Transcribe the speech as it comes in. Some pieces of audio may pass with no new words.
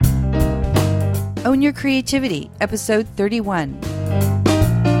Own Your Creativity, episode 31.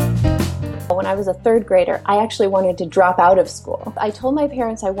 When I was a third grader, I actually wanted to drop out of school. I told my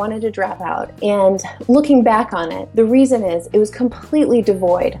parents I wanted to drop out, and looking back on it, the reason is it was completely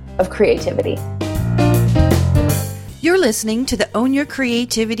devoid of creativity. You're listening to the Own Your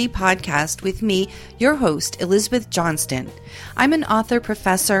Creativity podcast with me, your host, Elizabeth Johnston. I'm an author,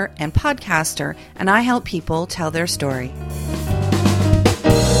 professor, and podcaster, and I help people tell their story.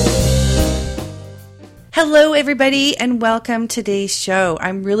 Hello, everybody, and welcome to today's show.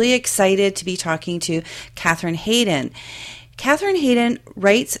 I'm really excited to be talking to Katherine Hayden. Katherine Hayden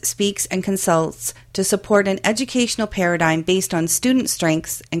writes, speaks, and consults to support an educational paradigm based on student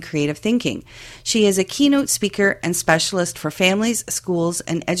strengths and creative thinking. She is a keynote speaker and specialist for families, schools,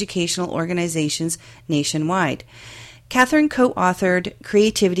 and educational organizations nationwide. Katherine co-authored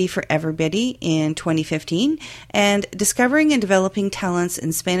Creativity for Everybody in 2015 and Discovering and Developing Talents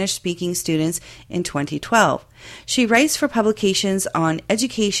in Spanish-Speaking Students in 2012. She writes for publications on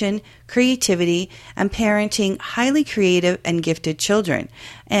education, creativity, and parenting highly creative and gifted children,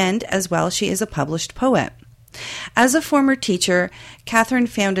 and as well, she is a published poet. As a former teacher, Katherine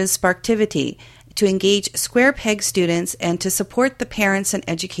founded Sparktivity to engage square peg students and to support the parents and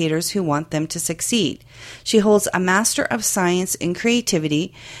educators who want them to succeed. She holds a Master of Science in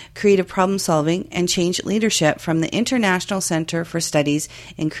Creativity, Creative Problem Solving, and Change Leadership from the International Center for Studies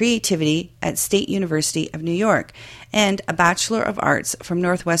in Creativity at State University of New York, and a Bachelor of Arts from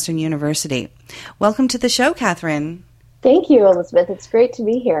Northwestern University. Welcome to the show, Katherine. Thank you, Elizabeth. It's great to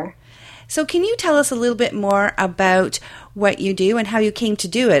be here. So can you tell us a little bit more about what you do and how you came to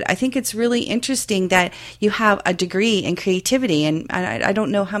do it? I think it's really interesting that you have a degree in creativity, and I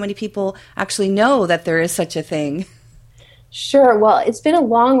don't know how many people actually know that there is such a thing. Sure. Well, it's been a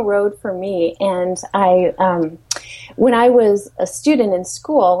long road for me, and when I was a student in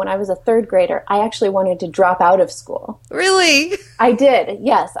school, when I was a third grader, I actually wanted to drop out of school. Really? I did,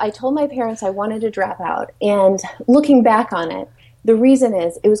 yes. I told my parents I wanted to drop out, and looking back on it, the reason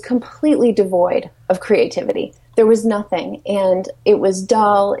is it was completely devoid of creativity. There was nothing, and it was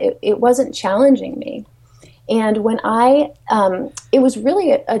dull. It wasn't challenging me. And when it was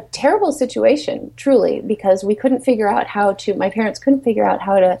really a terrible situation, truly, because we couldn't figure out my parents couldn't figure out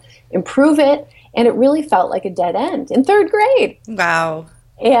how to improve it, and it really felt like a dead end in third grade. Wow.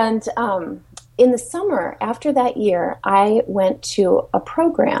 And in the summer, after that year, I went to a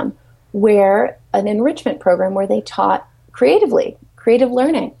program an enrichment program where they taught creative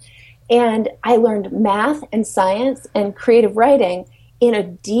learning. And I learned math and science and creative writing in a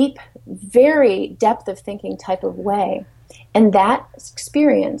deep, very depth of thinking type of way. And that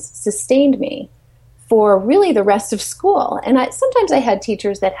experience sustained me for really the rest of school. And sometimes I had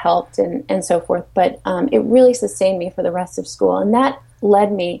teachers that helped and so forth, but it really sustained me for the rest of school. And that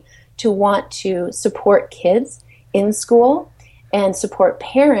led me to want to support kids in school and support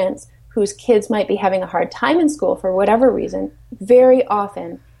parents whose kids might be having a hard time in school for whatever reason. Very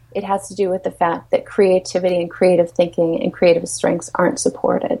often it has to do with the fact that creativity and creative thinking and creative strengths aren't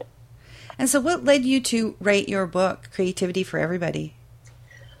supported. And so what led you to write your book, Creativity for Everybody?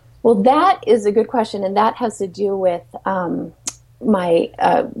 Well, that is a good question, and that has to do with my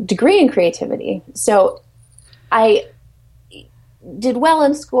degree in creativity. So I did well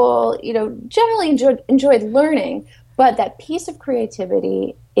in school, generally enjoyed learning, but that piece of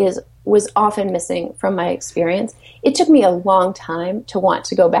creativity was often missing from my experience. It took me a long time to want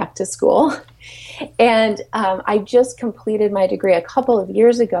to go back to school. And I just completed my degree a couple of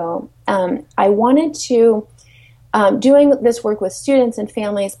years ago. I wanted to, doing this work with students and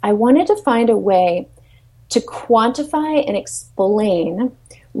families, I wanted to find a way to quantify and explain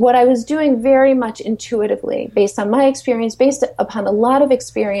what I was doing very much intuitively, based on my experience, based upon a lot of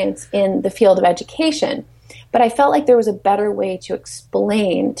experience in the field of education. But I felt like there was a better way to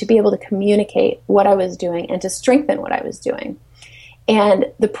explain, to be able to communicate what I was doing and to strengthen what I was doing. And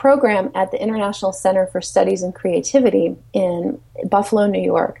the program at the International Center for Studies in Creativity in Buffalo, New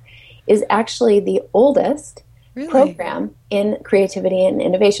York, is actually the oldest program in creativity and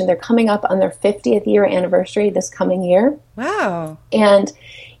innovation. They're coming up on their 50th year anniversary this coming year. Wow. And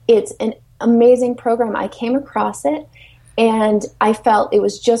it's an amazing program. I came across it, and I felt it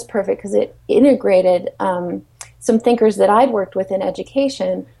was just perfect because it integrated some thinkers that I'd worked with in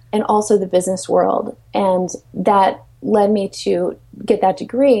education and also the business world. And that led me to get that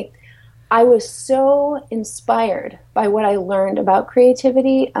degree. I was so inspired by what I learned about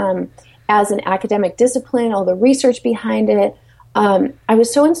creativity as an academic discipline, all the research behind it. I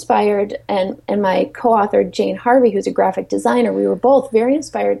was so inspired, and my co-author, Jane Harvey, who's a graphic designer, we were both very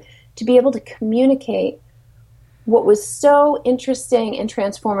inspired to be able to communicate what was so interesting and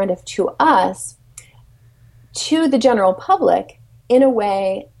transformative to us to the general public in a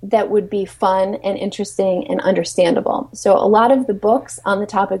way that would be fun and interesting and understandable. So a lot of the books on the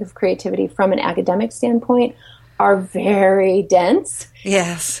topic of creativity from an academic standpoint are very dense,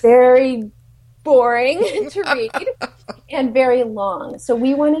 yes, very boring to read, and very long. So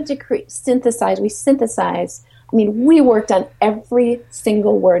we wanted to synthesize. We worked on every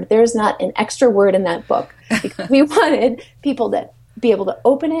single word. There's not an extra word in that book, because we wanted people to be able to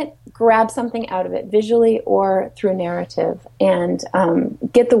open it, grab something out of it visually or through narrative, and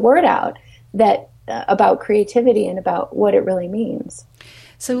get the word out that about creativity and about what it really means.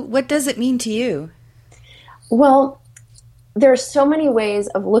 So what does it mean to you? Well, there are so many ways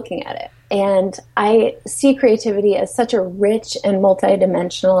of looking at it. And I see creativity as such a rich and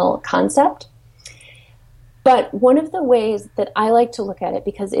multidimensional concept. But one of the ways that I like to look at it,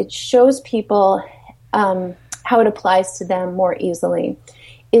 because it shows people how it applies to them more easily,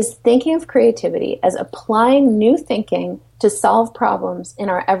 is thinking of creativity as applying new thinking to solve problems in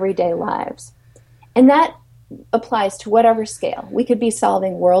our everyday lives. And that applies to whatever scale. We could be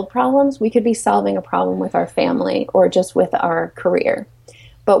solving world problems. We could be solving a problem with our family or just with our career.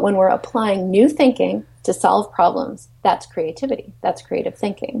 But when we're applying new thinking to solve problems, that's creativity. That's creative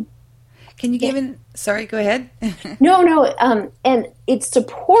thinking. Can you give sorry, go ahead. No. And it's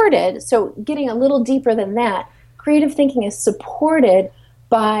supported, so getting a little deeper than that, creative thinking is supported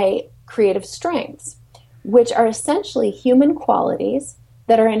by creative strengths, which are essentially human qualities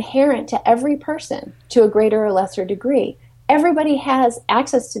that are inherent to every person to a greater or lesser degree. Everybody has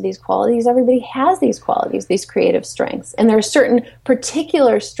access to these qualities. Everybody has these qualities, these creative strengths. And there are certain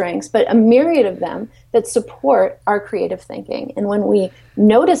particular strengths, but a myriad of them that support our creative thinking. And when we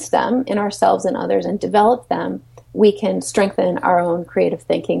notice them in ourselves and others and develop them, we can strengthen our own creative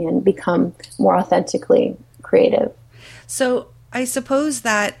thinking and become more authentically creative. So I suppose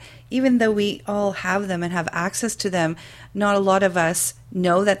that even though we all have them and have access to them, not a lot of us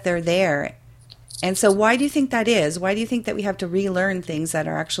know that they're there. And so why do you think that is? Why do you think that we have to relearn things that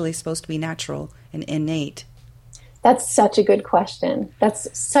are actually supposed to be natural and innate? That's such a good question.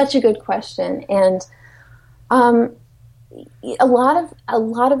 And a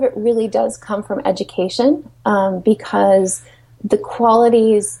lot of it really does come from education, because the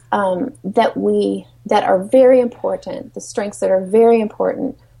qualities that are very important, the strengths that are very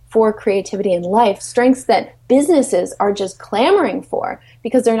important for creativity in life, strengths that businesses are just clamoring for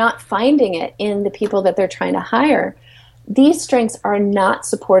because they're not finding it in the people that they're trying to hire. These strengths are not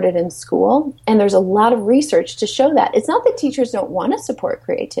supported in school, and there's a lot of research to show that. It's not that teachers don't want to support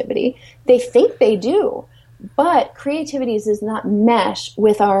creativity. They think they do, but creativity does not mesh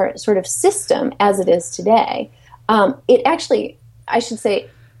with our sort of system as it is today. It actually, I should say,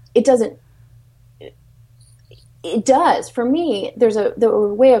 it doesn't. It does. For me, there's a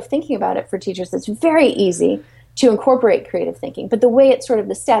way of thinking about it for teachers that's very easy to incorporate creative thinking, but the way it's sort of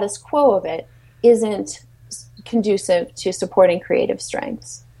the status quo of it isn't conducive to supporting creative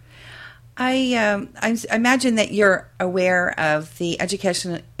strengths. I imagine that you're aware of the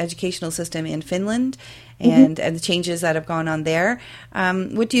educational system in Finland and the changes that have gone on there.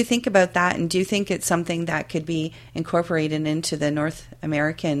 What do you think about that, and do you think it's something that could be incorporated into the North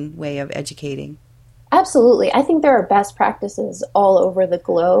American way of educating? Absolutely. I think there are best practices all over the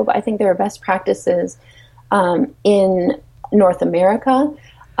globe. I think there are best practices in North America,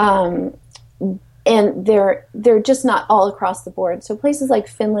 and they're just not all across the board. So places like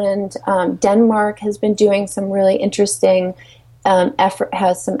Finland, Denmark has been doing some really interesting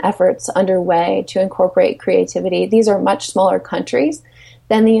has some efforts underway to incorporate creativity. These are much smaller countries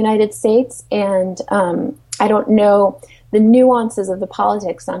than the United States, and I don't know the nuances of the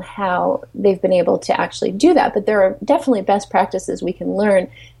politics on how they've been able to actually do that, but there are definitely best practices we can learn.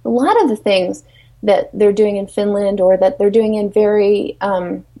 A lot of the things that they're doing in Finland, or that they're doing in very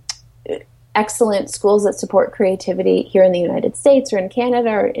excellent schools that support creativity here in the United States or in Canada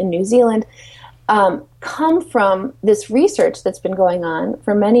or in New Zealand, come from this research that's been going on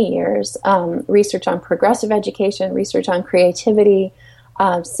for many years, research on progressive education, research on creativity,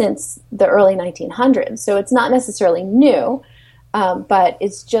 since the early 1900s. So it's not necessarily new, but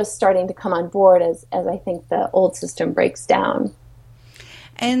it's just starting to come on board as I think the old system breaks down.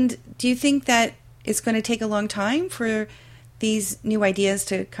 And do you think that it's going to take a long time for these new ideas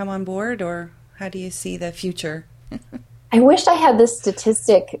to come on board, or how do you see the future? I wish I had this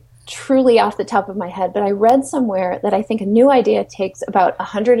statistic truly off the top of my head, but I read somewhere that I think a new idea takes about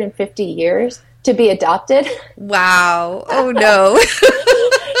 150 years to be adopted. Wow. Oh, no.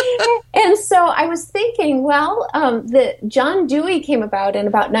 And so I was thinking, well, the John Dewey came about in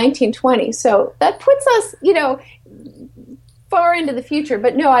about 1920, so that puts us, far into the future.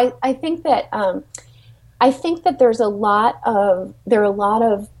 But no, I think that I think that there are a lot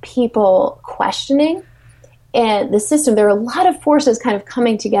of people questioning and the system. There are a lot of forces kind of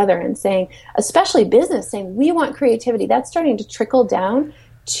coming together and saying, especially business, saying we want creativity. That's starting to trickle down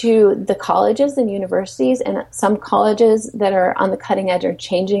to the colleges and universities, and some colleges that are on the cutting edge are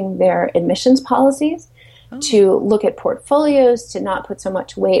changing their admissions policies to look at portfolios, to not put so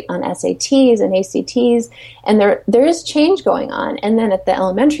much weight on SATs and ACTs. And there is change going on. And then at the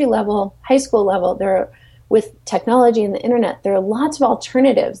elementary level, high school level, with technology and the internet, there are lots of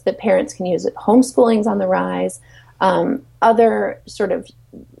alternatives that parents can use. Homeschooling's on the rise.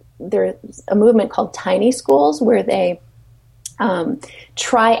 There's a movement called tiny schools where they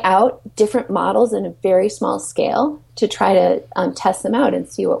try out different models in a very small scale to try to test them out and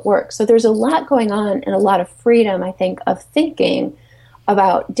see what works. So there's a lot going on and a lot of freedom, I think, of thinking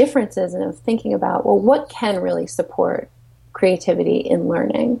about differences and of thinking about, well, what can really support creativity in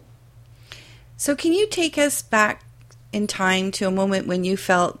learning? So can you take us back in time to a moment when you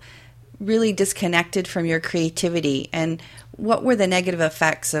felt really disconnected from your creativity, and what were the negative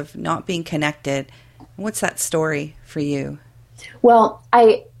effects of not being connected? What's that story for you? Well,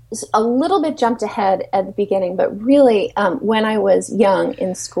 I a little bit jumped ahead at the beginning, but really when I was young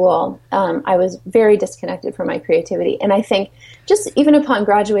in school, I was very disconnected from my creativity. And I think just even upon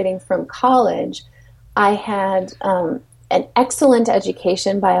graduating from college, I had an excellent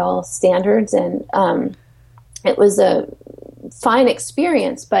education by all standards, and it was a fine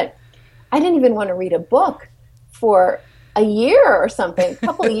experience, but I didn't even want to read a book for a year or something, a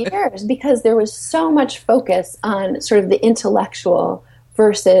couple of years, because there was so much focus on sort of the intellectual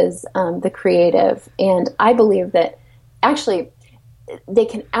versus the creative. And I believe that actually they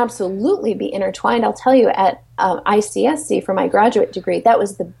can absolutely be intertwined. I'll tell you, at ICSC for my graduate degree, that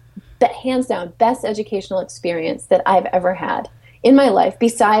was the hands down best educational experience that I've ever had in my life,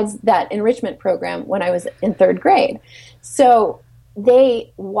 besides that enrichment program when I was in third grade. So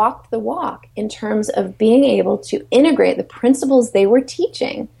they walked the walk in terms of being able to integrate the principles they were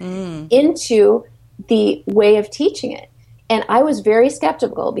teaching into the way of teaching it. And I was very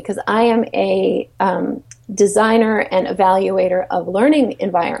skeptical because I am a designer and evaluator of learning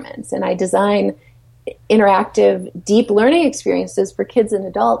environments, and I design interactive, deep learning experiences for kids and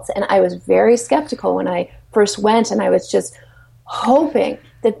adults. And I was very skeptical when I first went, and I was just hoping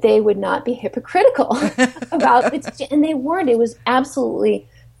that they would not be hypocritical about it. And they weren't. It was absolutely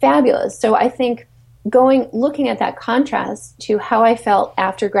fabulous. So I think looking at that contrast to how I felt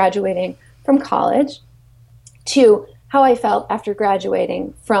after graduating from college to how I felt after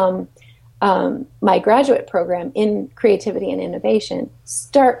graduating from my graduate program in creativity and innovation,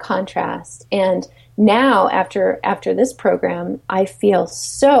 stark contrast. And now after this program, I feel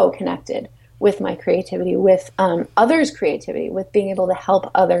so connected with my creativity, with others' creativity, with being able to help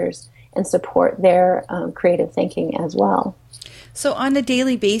others and support their creative thinking as well. So on a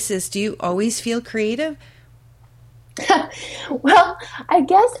daily basis, do you always feel creative? Well, I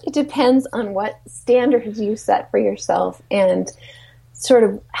guess it depends on what standards you set for yourself and sort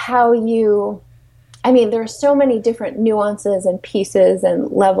of how there are so many different nuances and pieces and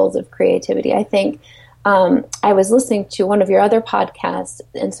levels of creativity. I think I was listening to one of your other podcasts,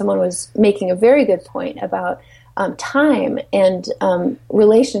 and someone was making a very good point about time and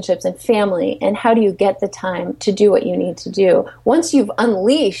relationships and family, and how do you get the time to do what you need to do once you've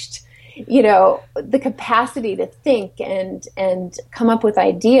unleashed, the capacity to think and come up with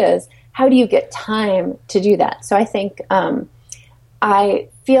ideas. How do you get time to do that? So I think I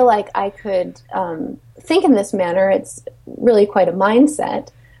feel like I could think in this manner. It's really quite a mindset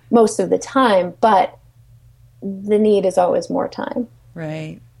most of the time, but the need is always more time.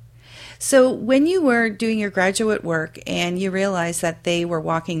 Right. So when you were doing your graduate work and you realized that they were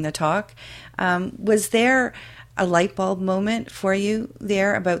walking the talk, was there a light bulb moment for you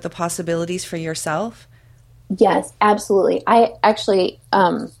there about the possibilities for yourself? Yes, absolutely. I actually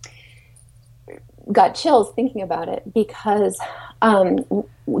got chills thinking about it because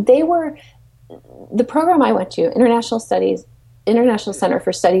they were the program I went to, International Center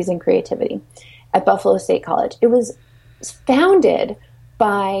for Studies in Creativity at Buffalo State College. It was founded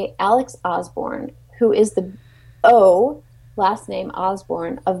by Alex Osborne, who is the last name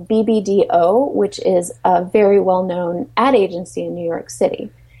Osborne of BBDO, which is a very well-known ad agency in New York City.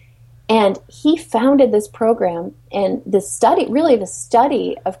 And he founded this program, and the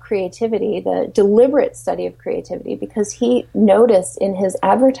study of creativity, the deliberate study of creativity, because he noticed in his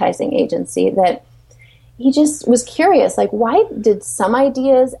advertising agency that he just was curious, like, why did some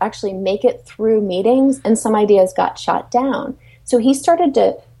ideas actually make it through meetings and some ideas got shot down? So he started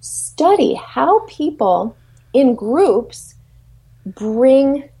to study how people in groups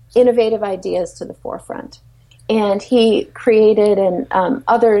bring innovative ideas to the forefront. And he created, and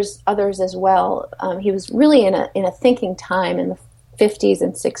others as well. He was really in a thinking time in the 50s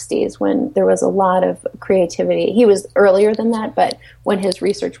and 60s when there was a lot of creativity. He was earlier than that, but when his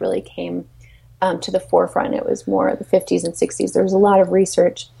research really came to the forefront, it was more the 50s and 60s. There was a lot of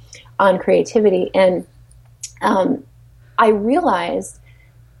research on creativity, and I realized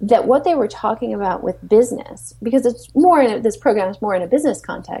that what they were talking about with business, because this program is more in a business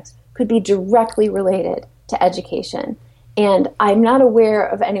context, could be directly related to education. And I'm not aware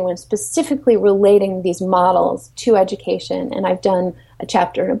of anyone specifically relating these models to education. And I've done a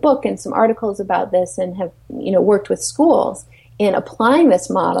chapter in a book and some articles about this, and have worked with schools in applying this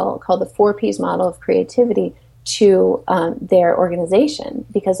model called the 4Ps model of creativity to their organization,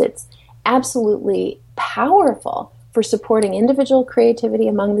 because it's absolutely powerful for supporting individual creativity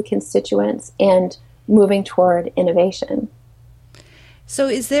among the constituents and moving toward innovation. So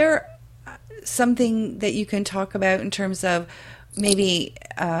is there something that you can talk about in terms of maybe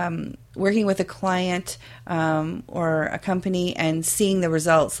working with a client or a company and seeing the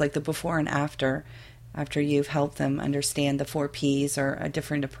results, like the before and after you've helped them understand the 4Ps or a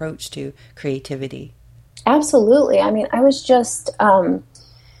different approach to creativity? Absolutely. I mean, I was just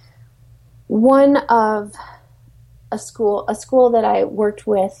one of a school that I worked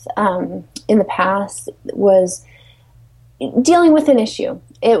with in the past was dealing with an issue.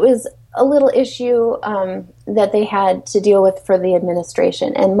 It was a little issue that they had to deal with for the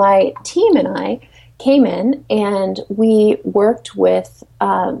administration. And my team and I came in and we worked with,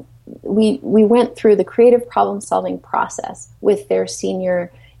 we went through the creative problem-solving process with their senior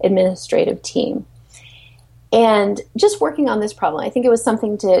administrative team. And just working on this problem, I think it was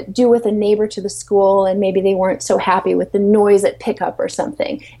something to do with a neighbor to the school, and maybe they weren't so happy with the noise at pickup or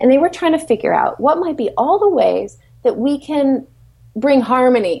something. And they were trying to figure out what might be all the ways that we can bring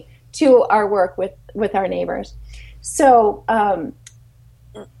harmony to our work with our neighbors. So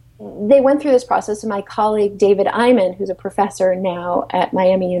they went through this process, and my colleague David Iman, who's a professor now at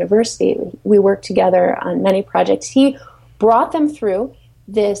Miami University, we worked together on many projects. He brought them through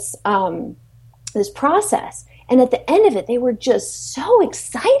this this process, and at the end of it, they were just so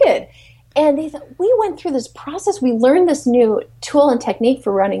excited. And they thought, we went through this process, we learned this new tool and technique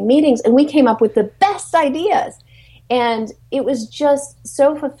for running meetings, and we came up with the best ideas. And it was just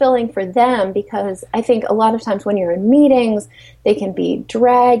so fulfilling for them, because I think a lot of times when you're in meetings, they can be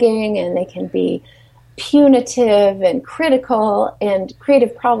dragging and they can be punitive and critical, and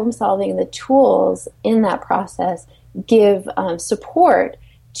creative problem solving, the tools in that process give support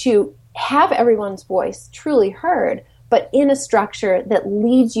to have everyone's voice truly heard, but in a structure that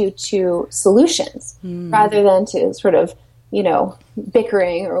leads you to solutions rather than to sort of,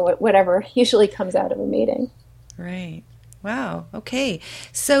 bickering or whatever usually comes out of a meeting. Right. Wow. Okay.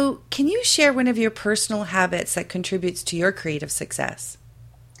 So can you share one of your personal habits that contributes to your creative success?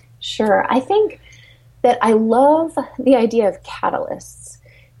 Sure. I think that I love the idea of catalysts.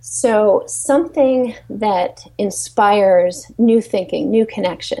 So something that inspires new thinking, new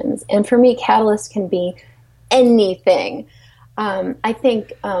connections. And for me, catalyst can be anything. I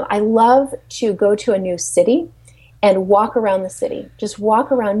think I love to go to a new city and walk around the city. Just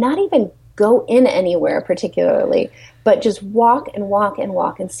walk around, not even go in anywhere particularly, but just walk and walk and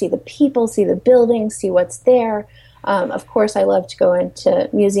walk and see the people, see the buildings, see what's there. Of course, I love to go into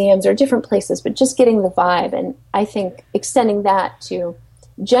museums or different places, but just getting the vibe. And I think extending that to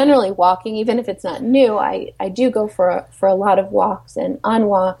generally walking, even if it's not new, I do go for a lot of walks, and on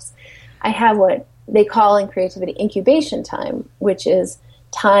walks, I have what they call in creativity incubation time, which is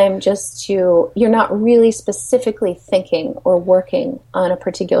time just to, you're not really specifically thinking or working on a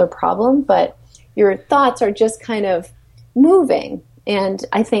particular problem, but your thoughts are just kind of moving. And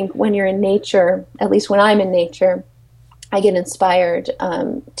I think when you're in nature, at least when I'm in nature, I get inspired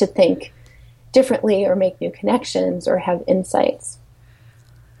to think differently or make new connections or have insights.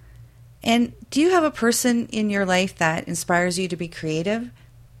 And do you have a person in your life that inspires you to be creative?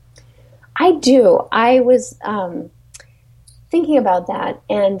 I do. I was thinking about that,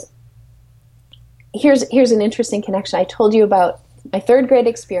 and here's an interesting connection. I told you about my third grade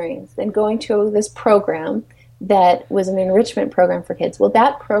experience, then going to this program that was an enrichment program for kids. Well,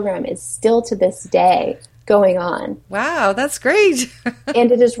 that program is still to this day going on. Wow, that's great.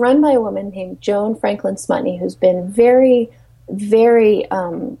 And it is run by a woman named Joan Franklin Smutney, who's been very, very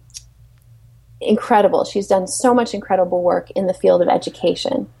incredible. She's done so much incredible work in the field of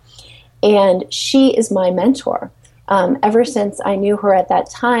education. And she is my mentor. Ever since I knew her at that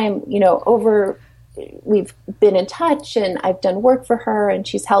time, we've been in touch, and I've done work for her, and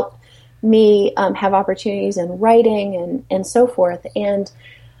she's helped me have opportunities in writing and so forth. And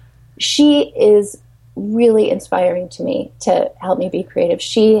she is really inspiring to me to help me be creative.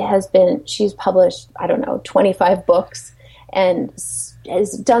 She's published, 25 books and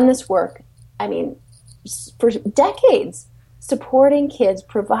has done this work, for decades, supporting kids,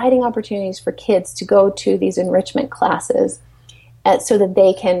 providing opportunities for kids to go to these enrichment classes so that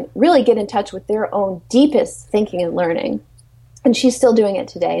they can really get in touch with their own deepest thinking and learning. And she's still doing it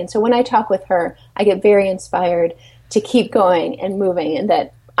today. And so when I talk with her, I get very inspired to keep going and moving, and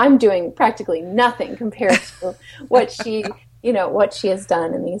that I'm doing practically nothing compared to what she has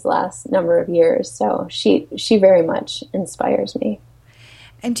done in these last number of years. So she very much inspires me.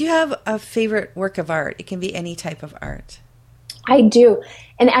 And do you have a favorite work of art? It can be any type of art. I do.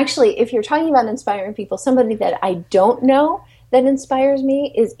 And actually, if you're talking about inspiring people, somebody that I don't know that inspires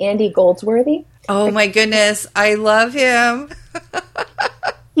me is Andy Goldsworthy. Oh my goodness. I love him.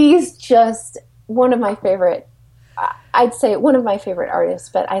 He's just one of my favorite, I'd say one of my favorite artists,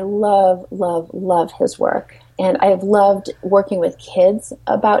 but I love, love, love his work. And I have loved working with kids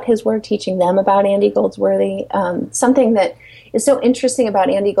about his work, teaching them about Andy Goldsworthy. Something that is so interesting about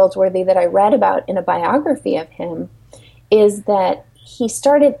Andy Goldsworthy that I read about in a biography of him is that he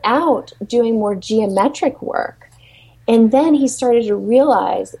started out doing more geometric work. And then he started to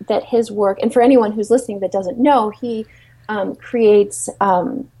realize that his work, and for anyone who's listening that doesn't know, he creates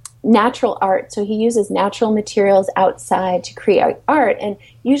natural art. So he uses natural materials outside to create art. And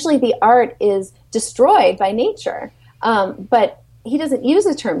usually the art is destroyed by nature. But he doesn't use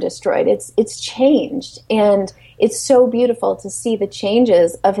the term destroyed. It's changed. And it's so beautiful to see the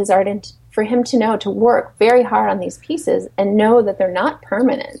changes of his art and for him to know to work very hard on these pieces and know that they're not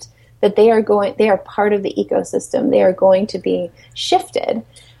permanent, that they are part of the ecosystem. They are going to be shifted.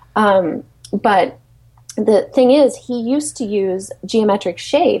 But the thing is, he used to use geometric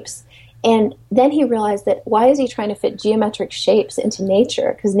shapes, and then he realized that why is he trying to fit geometric shapes into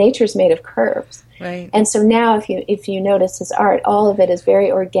nature? Because nature's made of curves. Right. And so now if you notice his art, all of it is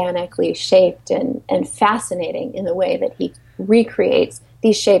very organically shaped and fascinating in the way that he recreates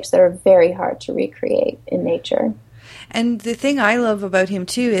these shapes that are very hard to recreate in nature. And the thing I love about him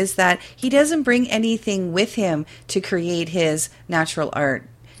too is that he doesn't bring anything with him to create his natural art.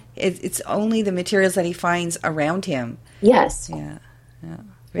 It's only the materials that he finds around him. Yes. Yeah.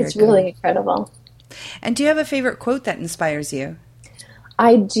 It's cool. Really incredible. And do you have a favorite quote that inspires you?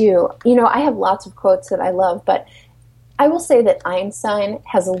 I do. I have lots of quotes that I love, but I will say that Einstein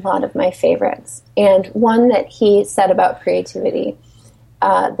has a lot of my favorites. And one that he said about creativity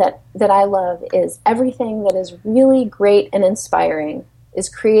that I love is, everything that is really great and inspiring is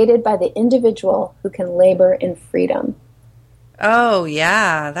created by the individual who can labor in freedom. Oh,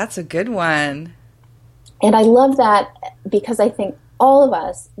 yeah, that's a good one. And I love that because I think all of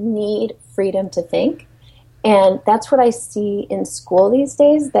us need freedom to think. And that's what I see in school these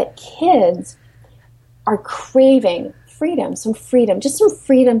days, that kids are craving freedom, just some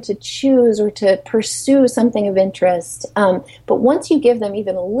freedom to choose or to pursue something of interest. But once you give them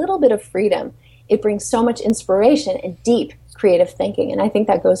even a little bit of freedom, it brings so much inspiration and deep creative thinking. And I think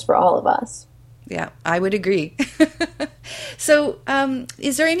that goes for all of us. Yeah, I would agree. So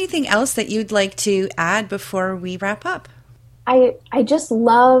is there anything else that you'd like to add before we wrap up? I just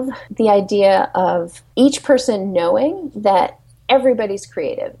love the idea of each person knowing that everybody's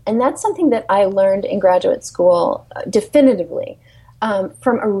creative. And that's something that I learned in graduate school definitively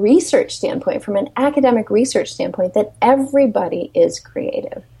from a research standpoint, from an academic research standpoint, that everybody is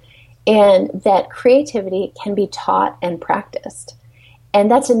creative and that creativity can be taught and practiced. And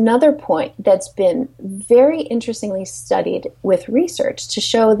that's another point that's been very interestingly studied with research to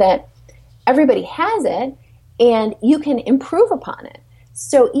show that everybody has it and you can improve upon it.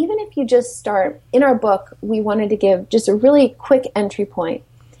 So even if you just start, in our book, we wanted to give just a really quick entry point.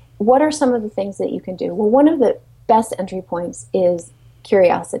 What are some of the things that you can do? Well, one of the best entry points is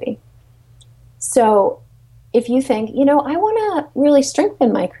curiosity. So if you think, I want to really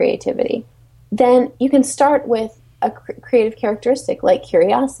strengthen my creativity, then you can start with a creative characteristic like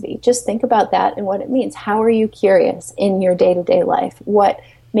curiosity. Just think about that and what it means. How are you curious in your day-to-day life? What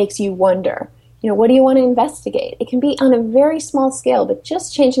makes you wonder? What do you want to investigate? It can be on a very small scale, but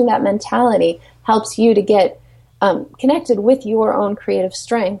just changing that mentality helps you to get connected with your own creative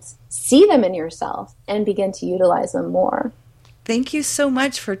strengths, see them in yourself, and begin to utilize them more. Thank you so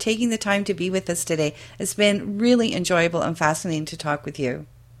much for taking the time to be with us today. It's been really enjoyable and fascinating to talk with you.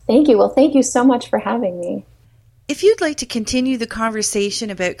 Thank you. Well, thank you so much for having me. If you'd like to continue the conversation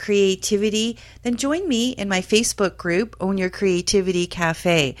about creativity, then join me in my Facebook group, Own Your Creativity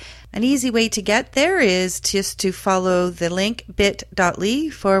Cafe. An easy way to get there is just to follow the link bit.ly/OYCFB.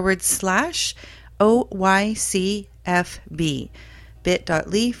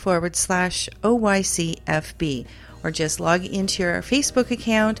 bit.ly/OYCFB, or just log into your Facebook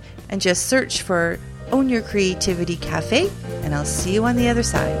account and just search for Own Your Creativity Cafe, and I'll see you on the other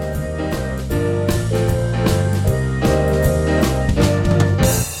side.